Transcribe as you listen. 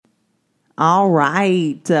All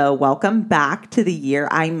right. Welcome back to the Year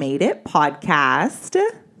I Made It podcast.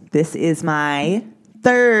 This is my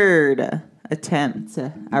third attempt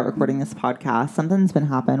at recording this podcast. Something's been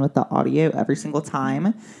happening with the audio every single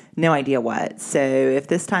time. No idea what. So if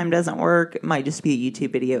this time doesn't work, it might just be a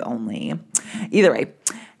YouTube video only. Either way.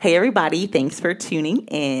 Hey everybody, thanks for tuning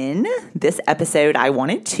in. This episode, I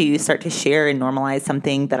wanted to start to share and normalize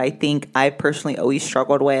something that I think I've personally always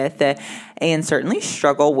struggled with and certainly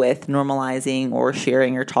struggle with normalizing or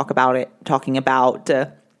sharing or talking about,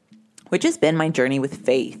 which has been my journey with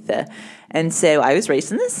faith. And so I was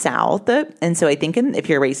raised in the South. And so I think if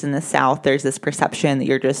you're raised in the South, there's this perception that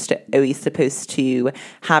you're just always supposed to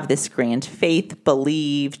have this grand faith,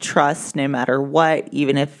 believe, trust no matter what,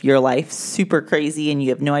 even if your life's super crazy and you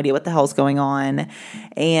have no idea what the hell's going on.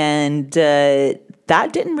 And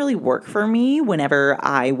that didn't really work for me whenever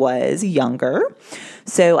I was younger.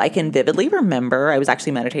 So I can vividly remember I was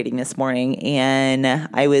actually meditating this morning and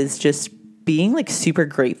I was just being like super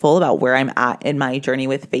grateful about where I'm at in my journey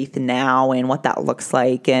with faith now and what that looks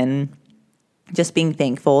like, and just being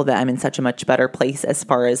thankful that I'm in such a much better place as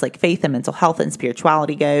far as like faith and mental health and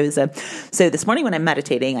spirituality goes. So this morning when I'm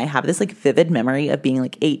meditating, I have this like vivid memory of being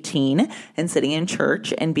like 18 and sitting in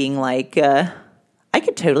church and being like, I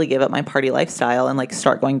could totally give up my party lifestyle and like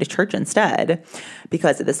start going to church instead,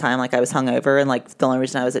 because at this time, like I was hungover and like the only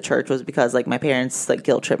reason I was at church was because like my parents like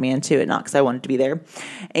guilt tripped me into it, not because I wanted to be there.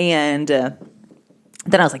 And then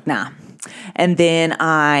I was like, nah. And then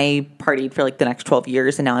I partied for like the next 12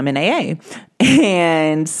 years and now I'm in AA.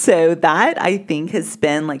 And so that I think has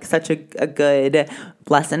been like such a good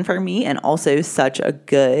lesson for me, and also such a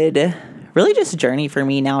good really just journey for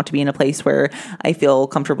me now to be in a place where I feel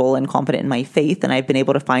comfortable and confident in my faith, and I've been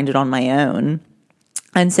able to find it on my own.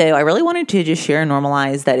 And so I really wanted to just share and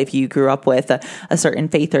normalize that if you grew up with a certain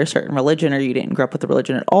faith or a certain religion, or you didn't grow up with a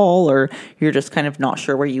religion at all, or you're just kind of not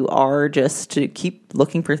sure where you are, just to keep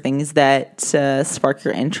looking for things that spark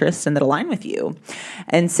your interest and that align with you.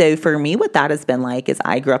 And so for me, what that has been like is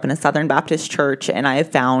I grew up in a Southern Baptist church, and I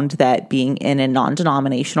have found that being in a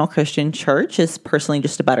non-denominational Christian church is personally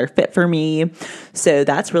just a better fit for me. So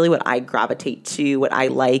that's really what I gravitate to, what I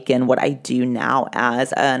like, and what I do now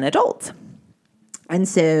as an adult. And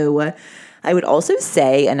so I would also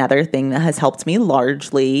say another thing that has helped me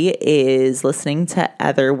largely is listening to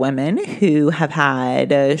other women who have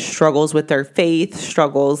had struggles with their faith,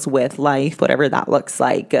 struggles with life, whatever that looks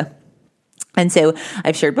like. And so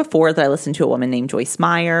I've shared before that I listened to a woman named Joyce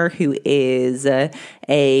Meyer, who is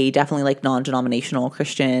a definitely like non-denominational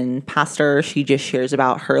Christian pastor. She just shares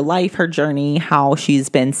about her life, her journey, how she's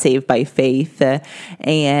been saved by faith,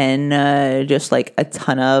 and just like a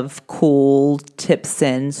ton of cool tips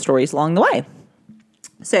and stories along the way.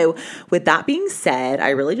 So with that being said, I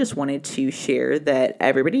really just wanted to share that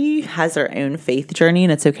everybody has their own faith journey,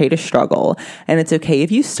 and it's okay to struggle. And it's okay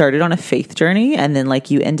if you started on a faith journey and then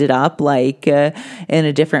like you ended up like in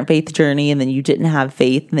a different faith journey, and then you didn't have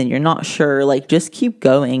faith and then you're not sure. Like just keep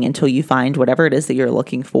going until you find whatever it is that you're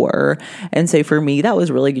looking for. And so for me, that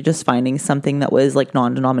was really just finding something that was like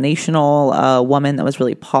non-denominational, a woman that was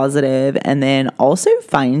really positive, and then also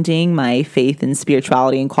finding my faith and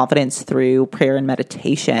spirituality and confidence through prayer and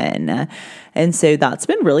meditation. And so that's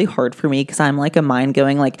been really hard for me because I'm like a mind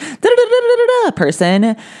going like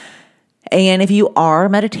person. And if you are,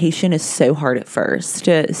 meditation is so hard at first.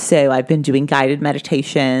 So I've been doing guided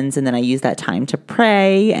meditations, and then I use that time to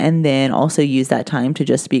pray, and then also use that time to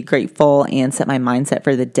just be grateful and set my mindset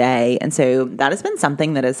for the day. And so that has been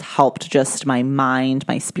something that has helped just my mind,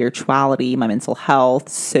 my spirituality, my mental health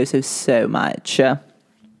so much.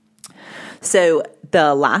 So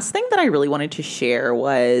the last thing that I really wanted to share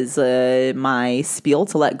was my spiel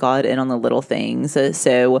to let God in on the little things.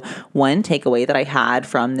 So one takeaway that I had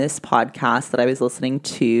from this podcast that I was listening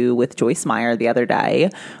to with Joyce Meyer the other day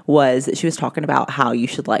was that she was talking about how you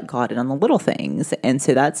should let God in on the little things. And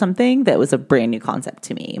so that's something that was a brand new concept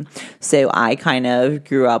to me. So I kind of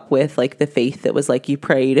grew up with like the faith that was like you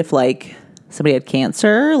prayed if like somebody had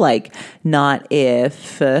cancer, like not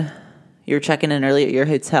if you're checking in early at your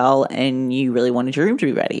hotel and you really wanted your room to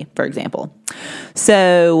be ready, for example.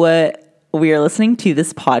 So we are listening to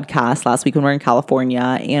this podcast last week when we're in California,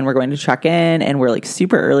 and we're going to check in, and we're like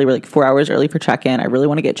super early. We're like 4 hours early for check-in. I really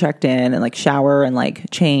want to get checked in and like shower and like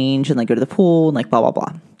change and like go to the pool and like blah, blah,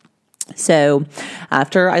 blah. So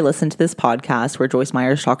after I listened to this podcast where Joyce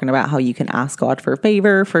Meyer is talking about how you can ask God for a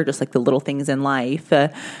favor for just like the little things in life,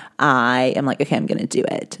 I am like, okay, I'm going to do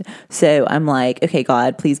it. So I'm like, okay,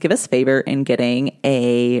 God, please give us favor in getting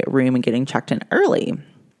a room and getting checked in early.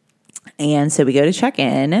 And so we go to check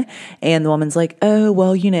in, and the woman's like, oh,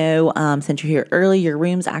 well, since you're here early, your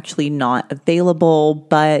room's actually not available,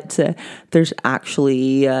 but there's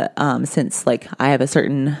actually, since like I have a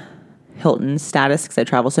certain Hilton status because I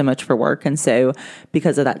travel so much for work. And so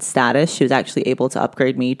because of that status, she was actually able to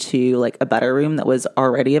upgrade me to like a better room that was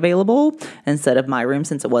already available instead of my room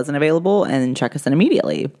since it wasn't available, and check us in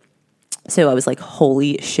immediately. So I was like,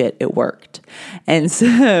 holy shit, it worked. And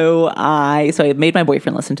so I made my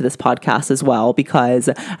boyfriend listen to this podcast as well, because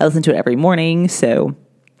I listen to it every morning. So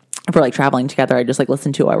if we're like traveling together, I just like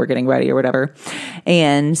listen to it while we're getting ready or whatever.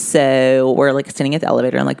 And so we're like sitting at the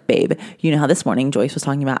elevator, and like, babe, you know how this morning Joyce was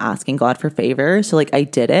talking about asking God for favor? So like I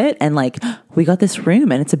did it, and like we got this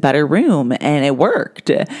room, and it's a better room, and it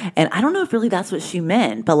worked. And I don't know if really that's what she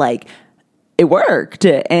meant, but like it worked.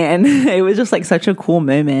 And it was just like such a cool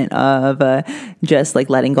moment of just like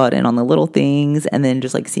letting God in on the little things, and then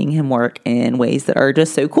just like seeing him work in ways that are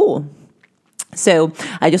just so cool. So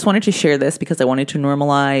I just wanted to share this because I wanted to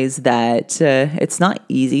normalize that it's not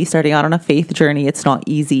easy starting out on a faith journey. It's not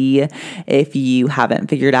easy if you haven't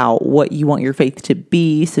figured out what you want your faith to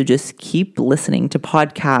be. So just keep listening to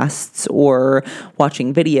podcasts or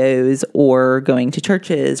watching videos or going to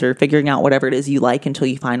churches or figuring out whatever it is you like until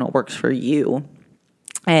you find what works for you.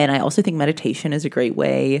 And I also think meditation is a great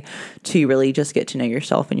way to really just get to know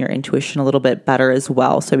yourself and your intuition a little bit better as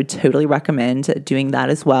well. So I would totally recommend doing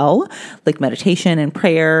that as well, like meditation and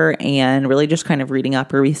prayer, and really just kind of reading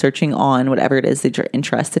up or researching on whatever it is that you're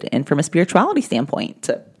interested in from a spirituality standpoint.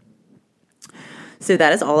 So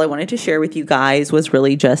that is all I wanted to share with you guys, was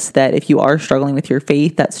really just that if you are struggling with your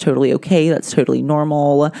faith, that's totally okay. That's totally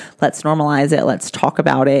normal. Let's normalize it. Let's talk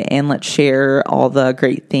about it, and let's share all the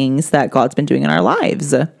great things that God's been doing in our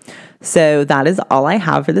lives. So that is all I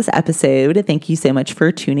have for this episode. Thank you so much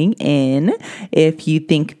for tuning in. If you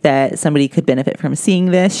think that somebody could benefit from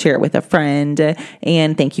seeing this, share it with a friend.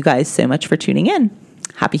 And thank you guys so much for tuning in.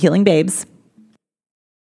 Happy healing, babes.